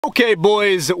Okay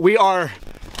boys, we are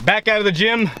back out of the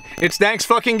gym. It's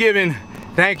Thanksgiving.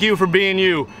 Thank you for being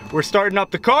you. We're starting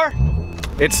up the car.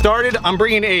 It started. I'm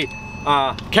bringing a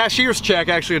cashier's check,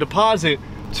 actually a deposit,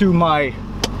 to my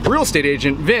real estate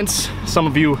agent, Vince. Some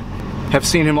of you have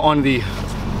seen him on the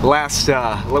last,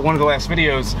 one of the last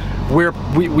videos where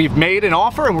we've made an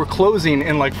offer and we're closing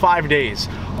in like 5 days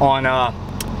on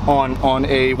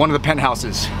one of the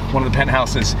penthouses.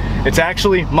 It's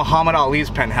actually Muhammad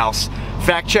Ali's penthouse.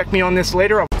 Fact check me on this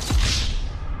later.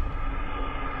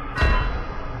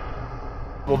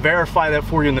 We'll verify that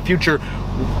for you in the future.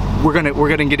 We're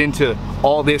gonna get into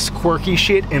all this quirky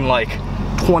shit in like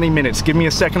 20 minutes. Give me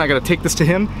a second. I gotta take this to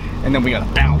him, and then we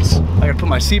gotta bounce. I gotta put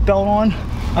my seatbelt on.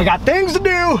 I got things to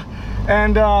do,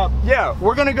 and yeah,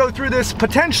 we're gonna go through this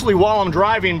potentially while I'm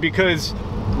driving because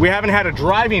we haven't had a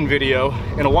driving video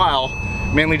in a while.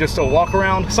 Mainly just a walk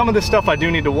around. Some of this stuff I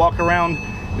do need to walk around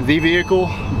the vehicle,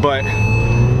 but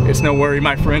it's no worry,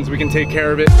 my friends. We can take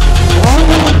care of it.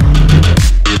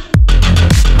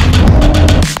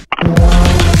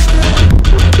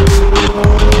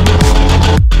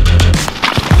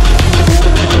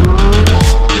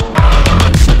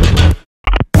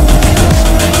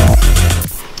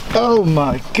 Oh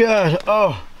my God,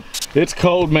 oh, it's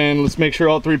cold, man. Let's make sure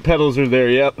all 3 pedals are there.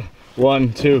 Yep,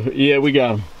 1, 2, yeah, we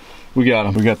got them. We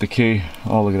got the key.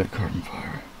 Oh, look at that carbon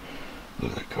fiber.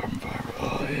 Look at that carbon fiber,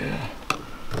 oh yeah.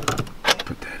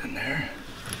 Put that in there.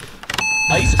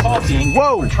 Iced coffee.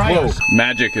 Whoa, whoa,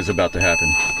 magic is about to happen.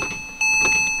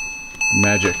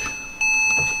 Magic.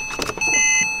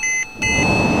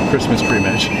 Christmas tree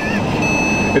magic.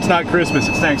 It's not Christmas,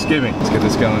 it's Thanksgiving. Let's get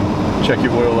this going. Check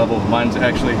your oil level. Mine's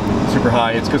actually super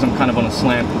high. It's because I'm kind of on a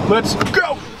slant. Let's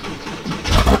go!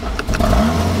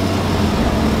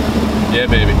 Yeah,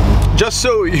 baby. Just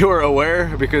so you're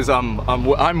aware, because I'm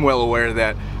well aware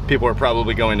that people are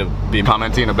probably going to be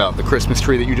commenting about the Christmas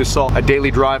tree that you just saw. I daily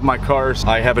drive my cars.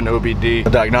 I have an OBD, a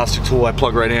diagnostic tool I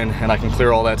plug right in, and I can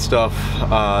clear all that stuff.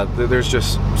 There's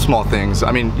just small things.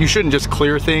 I mean, you shouldn't just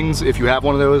clear things if you have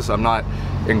one of those. I'm not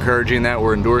encouraging that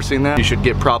or endorsing that. You should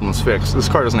get problems fixed. This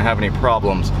car doesn't have any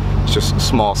problems. It's just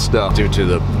small stuff due to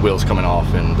the wheels coming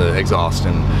off and the exhaust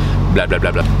and blah, blah,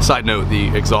 blah, blah. Side note,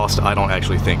 the exhaust I don't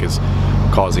actually think is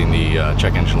causing the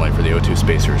check engine light for the O2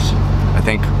 spacers. I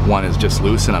think one is just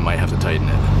loose and I might have to tighten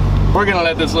it. We're gonna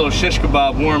let this little shish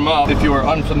kebab warm up. If you are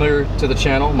unfamiliar to the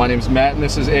channel, my name is Matt and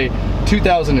this is a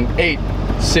 2008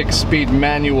 6-speed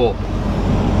manual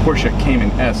Porsche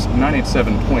Cayman S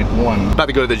 987.1. About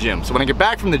to go to the gym. So when I get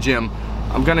back from the gym,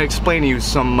 I'm gonna explain to you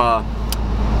some,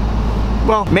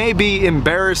 well, maybe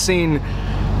embarrassing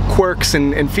quirks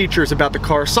and features about the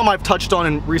car. Some I've touched on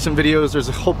in recent videos. There's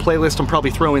a whole playlist. I'm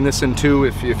probably throwing this in too.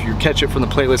 If you catch it from the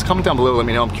playlist, comment down below, let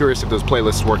me know. I'm curious if those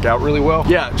playlists work out really well.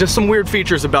 Yeah, just some weird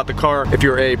features about the car. If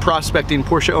you're a prospecting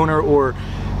Porsche owner or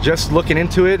just looking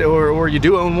into it, or you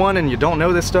do own one and you don't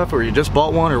know this stuff, or you just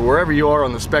bought one, or wherever you are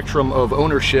on the spectrum of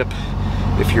ownership,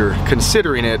 if you're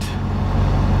considering it,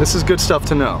 this is good stuff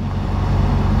to know.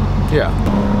 Yeah.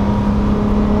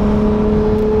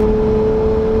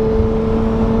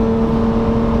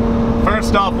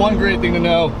 First off, one great thing to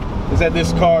know is that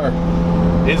this car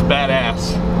is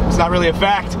badass. It's not really a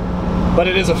fact, but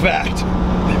it is a fact.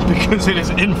 Because it is,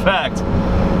 in fact,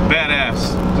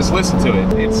 badass. Just listen to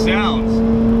it. It sounds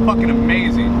fucking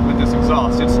amazing with this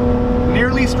exhaust. It's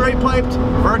nearly straight piped,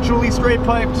 virtually straight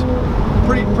piped,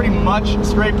 pretty much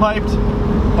straight piped,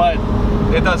 but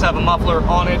it does have a muffler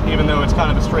on it, even though it's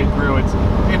kind of a straight through.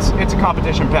 It's a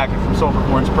competition package from Soul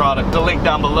Performance product. The link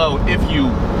down below, if you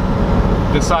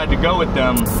decide to go with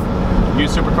them,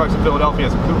 use Supercars in Philadelphia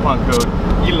as a coupon code.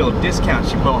 You get a little discount,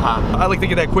 Shiboha. I like to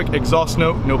get that quick exhaust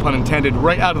note, no pun intended,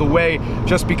 right out of the way,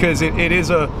 just because it is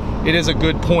a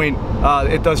good point.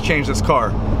 It does change this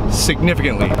car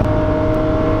significantly.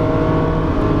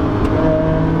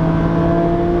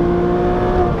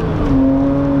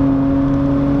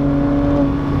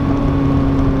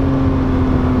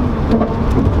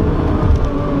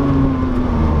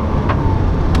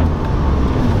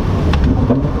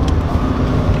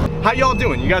 How y'all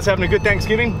doing? You guys having a good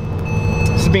Thanksgiving?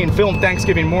 This is being filmed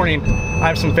Thanksgiving morning. I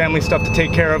have some family stuff to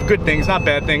take care of. Good things, not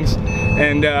bad things.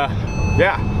 And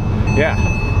yeah,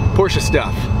 Porsche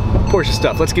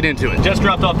stuff. Let's get into it. Just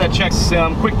dropped off that check.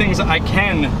 Some quick things I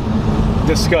can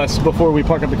discuss before we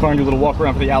park up the car and do a little walk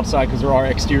around for the outside, because there are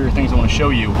exterior things I want to show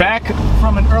you. Back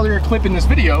from an earlier clip in this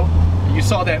video, you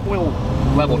saw that oil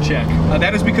level check.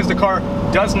 That is because the car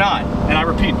does not, and I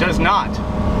repeat, does not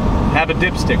have a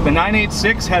dipstick. The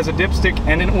 986 has a dipstick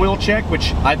and an oil check,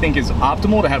 which I think is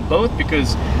optimal to have both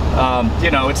because,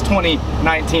 you know, it's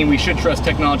 2019. We should trust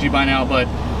technology by now, but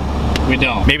We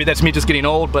don't. Maybe that's me just getting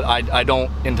old, but I don't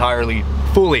entirely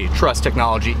fully trust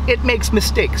technology. It makes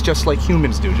mistakes just like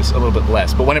humans do, just a little bit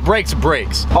less. But when it breaks, it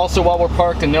breaks. Also, while we're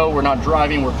parked, and no, we're not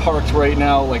driving, we're parked right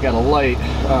now, like at a light.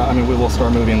 I mean, we will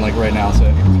start moving like right now, so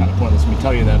it's kind of pointless for me to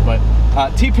tell you that. But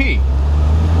TP,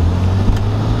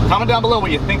 comment down below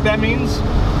what you think that means,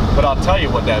 but I'll tell you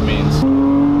what that means.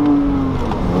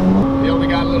 Yo, we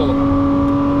got a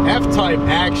little F-type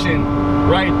action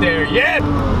right there. Yeah!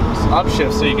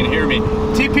 Upshift so you can hear me.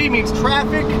 TP means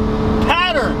traffic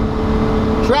pattern.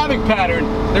 Traffic pattern.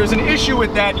 There's an issue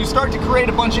with that. You start to create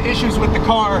a bunch of issues with the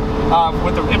car,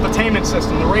 with the infotainment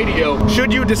system, the radio.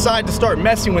 Should you decide to start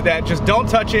messing with that, just don't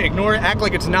touch it, ignore it, act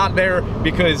like it's not there,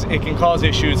 because it can cause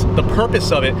issues. The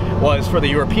purpose of it was for the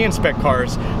European spec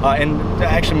cars, and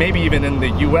actually maybe even in the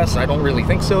US, I don't really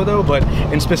think so though, but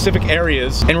in specific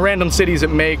areas, in random cities,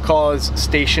 it may cause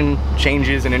station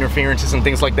changes and interferences and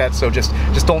things like that, so just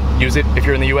don't use it if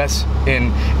you're in the US.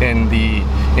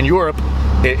 In Europe,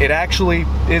 it actually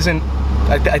isn't.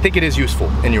 I think it is useful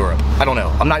in Europe. I don't know.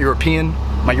 I'm not European.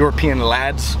 My European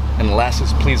lads and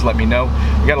lasses, please let me know.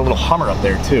 We got a little Hummer up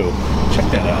there too.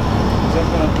 Check that out. Is that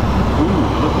gonna... Ooh,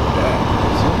 look at that.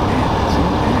 Zoom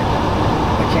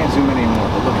in. I can't zoom in anymore,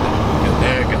 but look at that. Got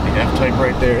there, got the F-type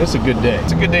right there. It's a good day.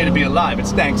 It's a good day to be alive.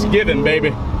 It's Thanksgiving,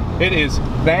 baby. It is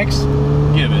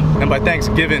Thanksgiving. And by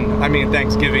Thanksgiving, I mean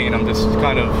Thanksgiving. I'm just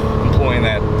kind of employing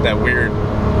that weird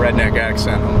redneck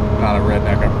accent. I'm not a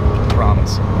redneck, I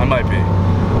promise. I might be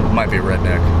a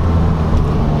redneck.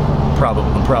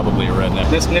 I'm probably a redneck.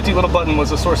 This nifty little button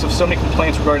was a source of so many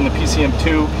complaints regarding the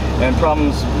PCM2 and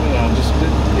problems, you know, just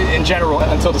in general,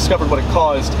 until discovered what it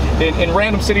caused. In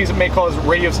random cities, it may cause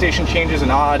radio station changes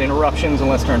and odd interruptions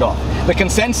unless turned off. The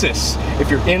consensus,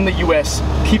 if you're in the US,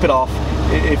 keep it off.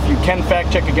 If you can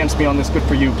fact check against me on this, good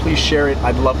for you. Please share it.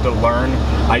 I'd love to learn.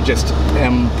 I just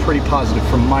am pretty positive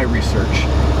from my research.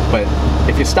 But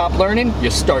if you stop learning, you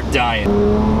start dying.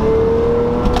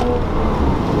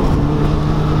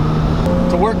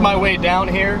 To work my way down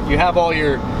here, you have all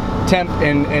your temp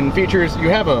and features. You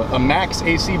have a max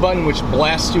AC button, which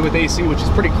blasts you with AC, which is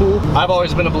pretty cool. I've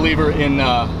always been a believer in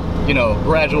you know,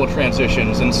 gradual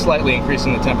transitions and slightly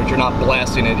increasing the temperature, not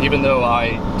blasting it, even though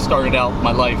I started out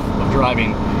my life of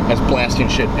driving as blasting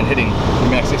shit and hitting the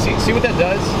max AC. See what that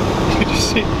does? You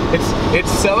see,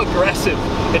 it's so aggressive.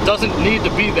 It doesn't need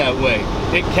to be that way.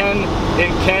 It can,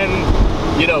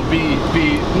 you know, be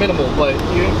minimal, but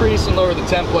you increase and lower the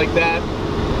temp like that,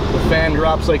 the fan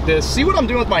drops like this. See what I'm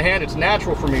doing with my hand? It's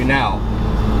natural for me now.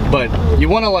 But you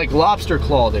want to like lobster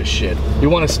claw this shit. You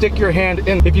want to stick your hand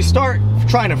in. If you start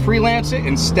trying to freelance it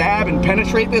and stab and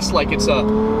penetrate this like it's a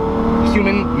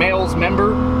human male's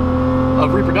member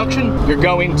of reproduction, you're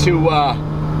going to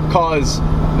cause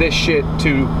this shit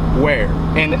to wear.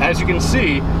 And as you can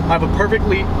see, I have a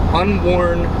perfectly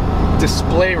unworn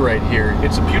display right here.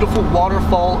 It's a beautiful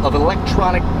waterfall of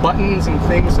electronic buttons and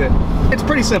things that, it's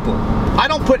pretty simple. I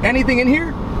don't put anything in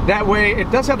here. That way,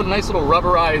 it does have a nice little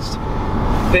rubberized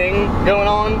thing going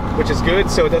on, which is good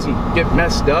so it doesn't get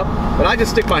messed up. But I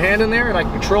just stick my hand in there and I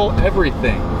control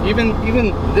everything. Even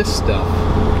this stuff.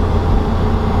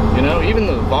 You know, even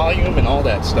the volume and all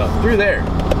that stuff through there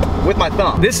with my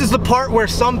thumb. This is the part where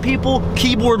some people,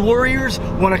 keyboard warriors,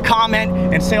 want to comment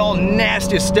and say all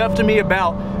nasty stuff to me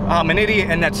about I'm an idiot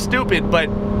and that's stupid, but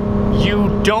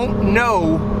you don't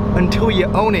know until you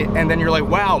own it, and then you're like,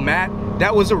 wow, Matt,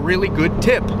 that was a really good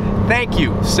tip. Thank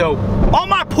you. So, all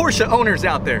my Porsche owners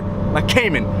out there, my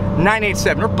Cayman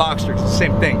 987 or Boxster, it's the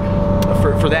same thing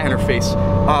for that interface.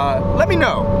 Let me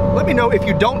know. Let me know if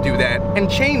you don't do that and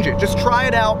change it. Just try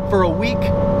it out for a week.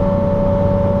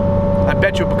 I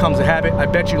bet you it becomes a habit. I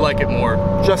bet you like it more.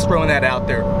 Just throwing that out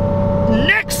there.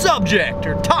 Next subject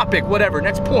or topic, whatever.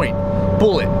 Next point.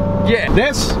 Bullet. Yeah,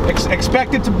 this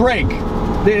expected to break.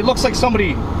 It looks like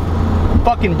somebody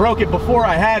fucking broke it before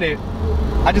I had it.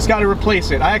 I just got to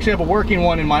replace it. I actually have a working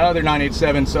one in my other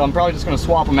 987, so I'm probably just going to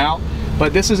swap them out.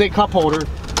 But this is a cup holder.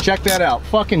 Check that out.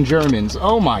 Fucking Germans.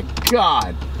 Oh my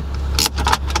god.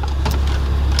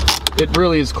 It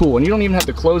really is cool. And you don't even have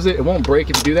to close it. It won't break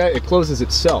if you do that. It closes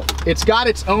itself. It's got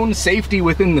its own safety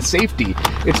within the safety.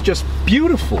 It's just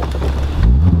beautiful.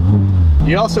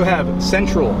 You also have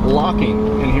central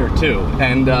locking in here too.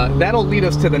 And that'll lead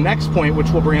us to the next point,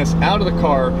 which will bring us out of the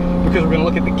car because we're gonna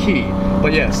look at the key.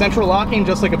 But yeah, central locking,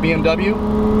 just like a BMW.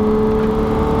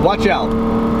 Watch out.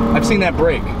 I've seen that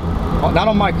break. Not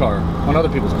on my car, on other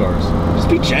people's cars. Just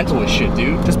be gentle with shit,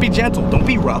 dude. Just be gentle, don't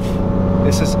be rough.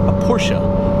 This is a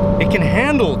Porsche. It can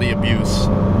handle the abuse,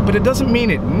 but it doesn't mean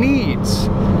it needs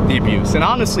the abuse. And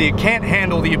honestly, it can't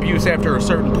handle the abuse after a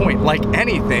certain point. Like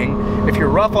anything, if you're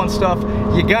rough on stuff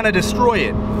you're gonna destroy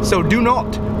it. So do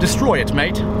not destroy it,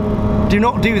 mate. Do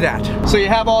not do that. So you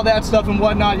have all that stuff and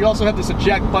whatnot. You also have this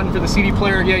eject button for the CD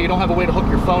player. Yeah, you don't have a way to hook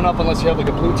your phone up unless you have like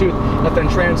a Bluetooth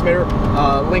FM transmitter.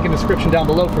 Link in the description down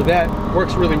below for that.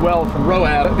 Works really well from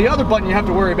Roab. The other button you have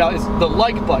to worry about is the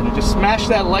like button. Just smash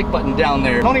that like button down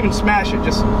there. Don't even smash it,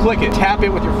 just click it. Tap it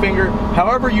with your finger.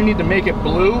 However you need to make it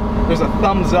blue, there's a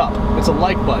thumbs up. It's a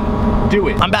like button. Do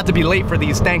it. I'm about to be late for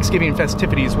these Thanksgiving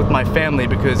festivities with my family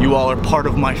because you all are part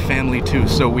of my family too.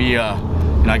 So we,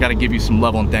 and I gotta give you some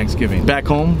love on Thanksgiving. Back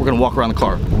home, we're gonna walk around the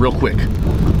car real quick.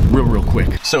 Real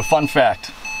quick. So fun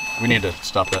fact, we need to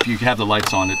stop that. If you have the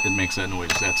lights on, it makes that noise.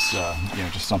 That's, you know,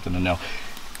 just something to know.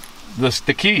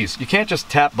 The keys, you can't just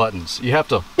tap buttons. You have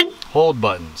to hold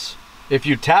buttons. If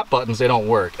you tap buttons, they don't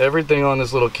work. Everything on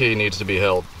this little key needs to be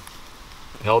held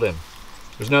in.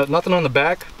 There's nothing on the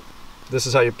back. This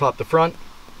is how you pop the front.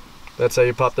 That's how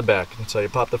you pop the back. That's how you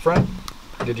pop the front.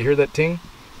 Did you hear that ting?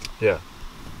 Yeah.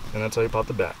 And that's how you pop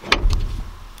the back.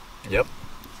 Yep.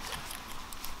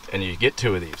 And you get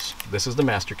 2 of these. This is the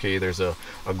master key. There's a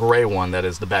gray one that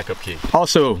is the backup key.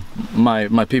 Also,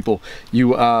 my people,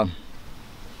 you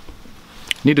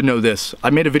need to know this. I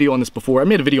made a video on this before. I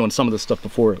made a video on some of this stuff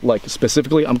before, like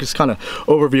specifically. I'm just kind of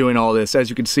overviewing all this. As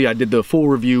you can see, I did the full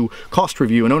review, cost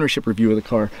review, and ownership review of the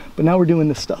car. But now we're doing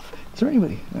this stuff. Is there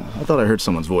anybody? Oh, I thought I heard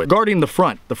someone's voice. Regarding the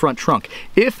front trunk,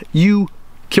 if you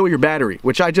kill your battery,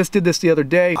 which I just did this the other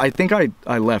day. I think I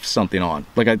left something on.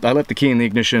 Like I left the key in the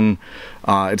ignition.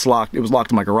 It's locked. It was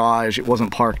locked in my garage. It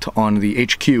wasn't parked on the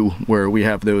HQ where we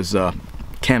have those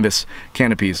canvas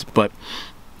canopies, but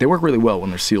they work really well when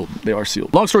they're sealed. They are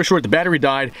sealed. Long story short, the battery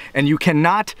died and you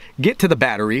cannot get to the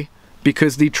battery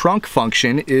because the trunk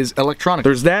function is electronic.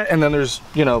 There's that, and then there's,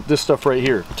 you know, this stuff right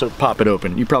here to pop it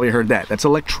open. You probably heard that. That's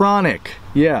electronic.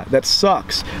 Yeah, that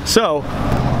sucks. So,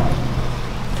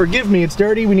 forgive me, it's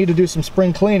dirty. We need to do some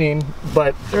spring cleaning,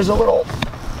 but there's a little,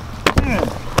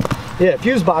 yeah,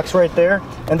 fuse box right there.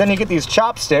 And then you get these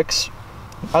chopsticks.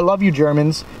 I love you,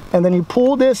 Germans. And then you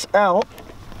pull this out.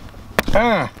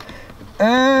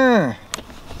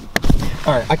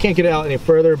 All right, I can't get it out any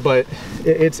further, but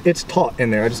it's taut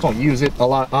in there. I just don't use it a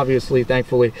lot, obviously,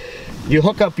 thankfully. You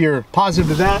hook up your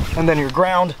positive to that, and then your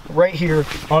ground right here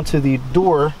onto the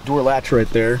door latch right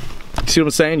there. See what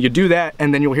I'm saying? You do that,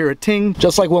 and then you'll hear a ting,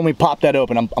 just like when we pop that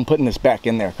open. I'm putting this back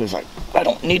in there because I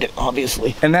don't need it,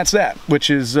 obviously. And that's that,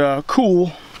 which is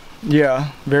cool.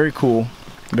 Yeah, very cool.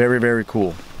 Very, very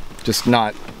cool. Just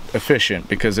not efficient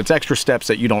because it's extra steps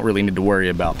that you don't really need to worry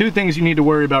about. 2 things you need to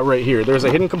worry about right here. There's a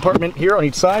hidden compartment here on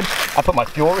each side. I put my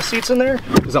fuel receipts in there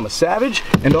because I'm a savage.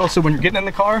 And also when you're getting in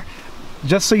the car,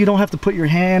 just so you don't have to put your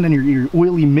hand and your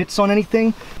oily mitts on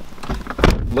anything.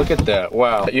 Look at that,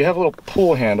 wow. You have a little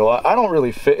pull handle. I don't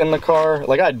really fit in the car.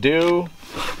 Like I do.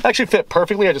 I actually fit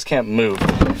perfectly, I just can't move.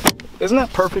 Isn't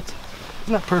that perfect?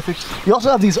 Isn't that perfect? You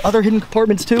also have these other hidden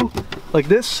compartments too, like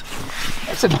this.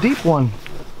 That's a deep one.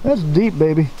 That's deep,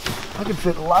 baby. I can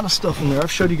fit a lot of stuff in there.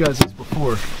 I've showed you guys this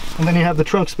before. And then you have the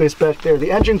trunk space back there.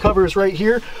 The engine cover is right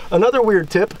here. Another weird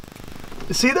tip.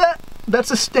 You see that? That's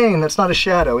a stain, that's not a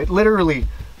shadow. It literally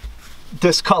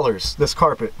discolors this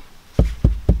carpet.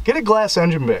 Get a glass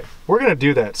engine bay. We're gonna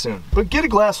do that soon. But get a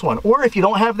glass one. Or if you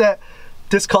don't have that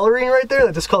discoloring right there,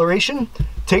 that discoloration,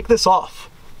 take this off.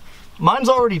 Mine's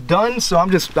already done, so I'm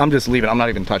just leaving. I'm not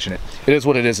even touching it. It is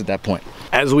what it is at that point.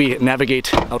 As we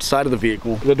navigate outside of the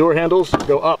vehicle, the door handles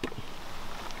go up,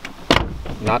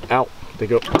 not out. They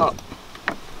go up.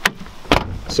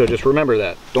 So just remember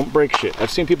that. Don't break shit.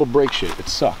 I've seen people break shit. It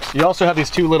sucks. You also have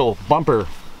these 2 little bumper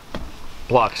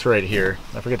blocks right here.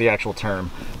 I forget the actual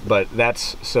term, but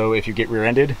that's so if you get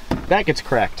rear-ended, that gets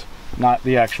cracked, not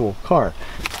the actual car.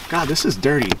 God, this is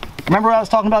dirty. Remember what I was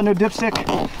talking about, no dipstick?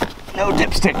 No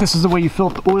dipstick. This is the way you fill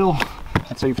up the oil.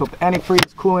 That's how you fill up the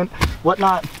antifreeze, coolant,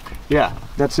 whatnot. Yeah,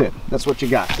 that's it. That's what you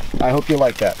got. I hope you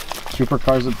like that.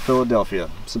 Supercars of Philadelphia.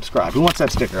 Subscribe. Who wants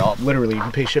that sticker? I'll literally, you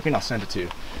can pay shipping, I'll send it to you.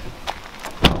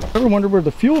 Ever wonder where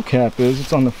the fuel cap is?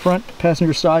 It's on the front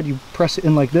passenger side. You press it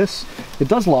in like this. It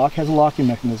does lock, has a locking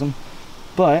mechanism,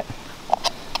 but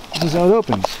this is how it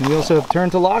opens. And you also have turn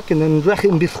to lock and then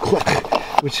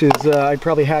which is, I'd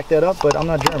probably hack that up, but I'm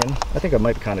not German. I think I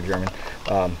might be kind of German.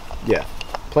 Yeah,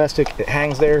 plastic, it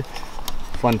hangs there.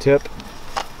 Fun tip.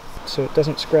 So it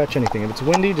doesn't scratch anything. If it's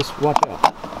windy, just watch out.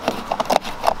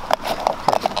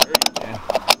 Car's dirty, man.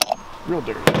 Real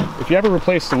dirty. If you ever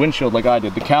replace the windshield like I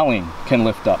did, the cowling can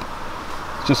lift up.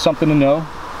 It's just something to know.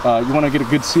 You want to get a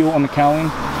good seal on the cowling.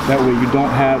 That way you don't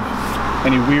have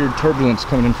any weird turbulence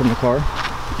coming in from the car.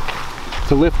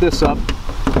 To lift this up,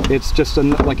 it's just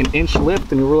like an inch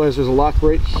lift, and you'll realize there's a lock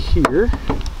right here.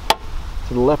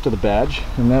 to the left of the badge,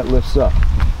 and that lifts up.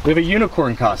 We have a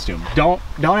unicorn costume. Don't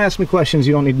ask me questions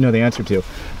you don't need to know the answer to.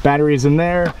 Batteries in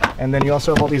there, and then you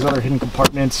also have all these other hidden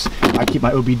compartments. I keep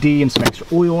my OBD and some extra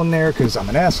oil in there because I'm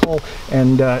an asshole.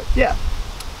 And yeah,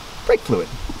 brake fluid.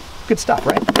 Good stuff,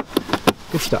 right?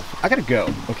 Good stuff. I gotta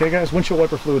go. Okay, guys. Windshield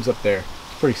wiper fluid's up there.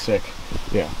 It's pretty sick.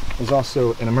 Yeah. There's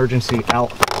also an emergency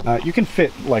out. You can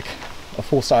fit like a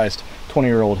full-sized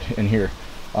 20-year-old in here.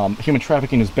 Human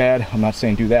trafficking is bad. I'm not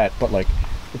saying do that, but like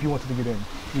if you wanted to get in,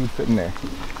 you would fit in there.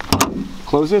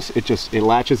 Close this. It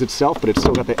latches itself, but it's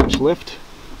still got the edge lift.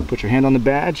 Put your hand on the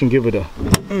badge and give it a.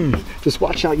 Just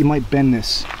watch out. You might bend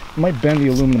this. You might bend the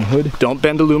aluminum hood. Don't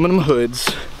bend aluminum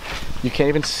hoods. You can't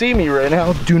even see me right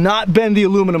now. Do not bend the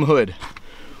aluminum hood.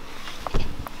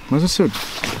 What's this hood?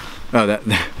 Oh,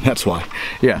 that's why.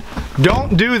 Yeah.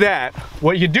 Don't do that.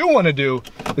 What you do want to do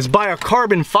is buy a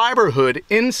carbon fiber hood.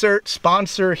 Insert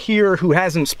sponsor here who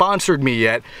hasn't sponsored me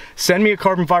yet. Send me a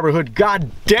carbon fiber hood. God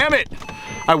damn it!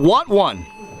 I want one.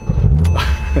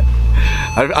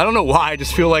 I don't know why. I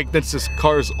just feel like since this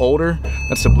car's older.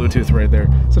 That's the Bluetooth right there.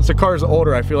 Since the car's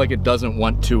older, I feel like it doesn't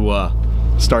want to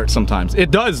start sometimes. It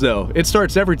does though. It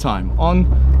starts every time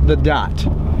on the dot.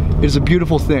 It is a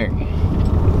beautiful thing.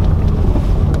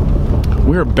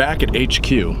 We're back at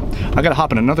HQ. I gotta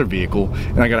hop in another vehicle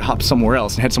and I gotta hop somewhere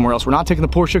else and head somewhere else. We're not taking the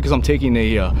Porsche because I'm taking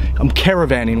I'm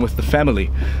caravanning with the family.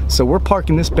 So we're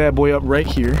parking this bad boy up right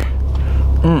here.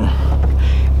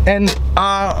 And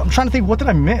I'm trying to think, what did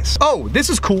I miss? Oh, this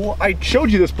is cool. I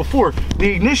showed you this before. The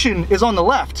ignition is on the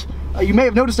left. You may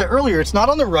have noticed that earlier. It's not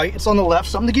on the right, it's on the left,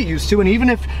 something to get used to. And even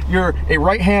if you're a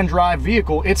right-hand drive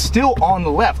vehicle, it's still on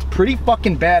the left. Pretty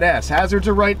fucking badass. Hazards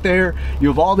are right there. You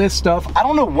have all this stuff. I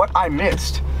don't know what I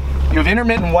missed. You have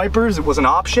intermittent wipers. It was an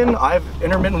option. I have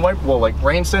intermittent like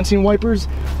rain sensing wipers.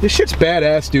 This shit's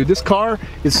badass, dude. This car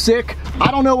is sick. I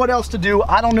don't know what else to do.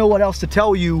 I don't know what else to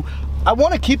tell you. I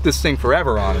want to keep this thing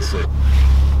forever, honestly.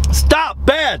 Stop!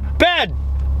 Bad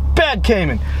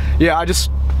Cayman. Yeah, I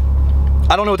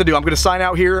don't know what to do. I'm gonna sign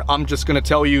out here. I'm just gonna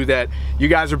tell you that you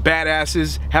guys are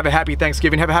badasses. Have a happy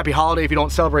Thanksgiving. Have a happy holiday if you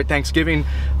don't celebrate Thanksgiving.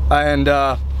 And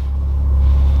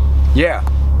yeah,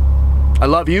 I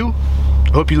love you. I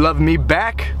hope you love me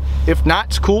back. If not,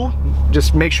 it's cool.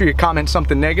 Just make sure you comment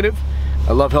something negative.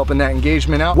 I love helping that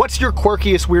engagement out. What's your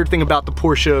quirkiest weird thing about the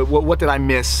Porsche? What did I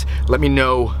miss? Let me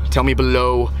know. Tell me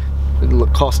below.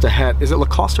 Lacoste hat. Is it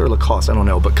Lacoste or Lacoste? I don't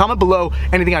know. But comment below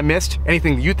anything I missed,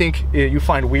 anything you think you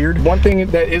find weird. One thing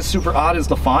that is super odd is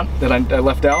the font that I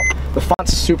left out. The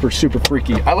font's super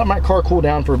freaky. I let my car cool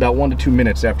down for about 1 to 2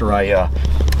 minutes after I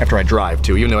drive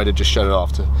too, even though I did just shut it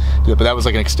off to do it. But that was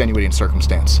like an extenuating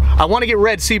circumstance. I want to get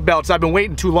red seat belts. I've been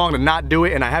waiting too long to not do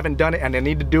it, and I haven't done it, and I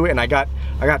need to do it. And I got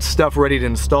stuff ready to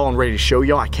install and ready to show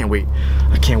y'all. I can't wait.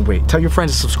 I can't wait. Tell your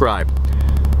friends to subscribe.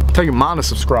 Tell your mom to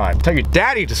subscribe. Tell your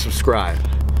daddy to subscribe.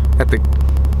 At the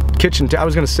kitchen, I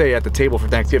was gonna say at the table for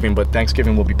Thanksgiving, but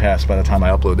Thanksgiving will be past by the time I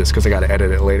upload this because I gotta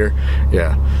edit it later.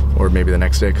 Yeah, or maybe the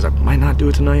next day because I might not do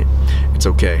it tonight. It's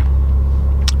okay.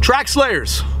 Track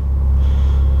Slayers.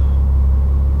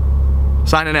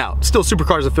 Signing out. Still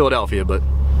Supercars of Philadelphia, but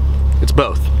it's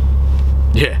both.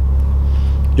 Yeah.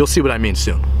 You'll see what I mean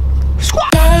soon.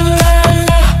 Squat!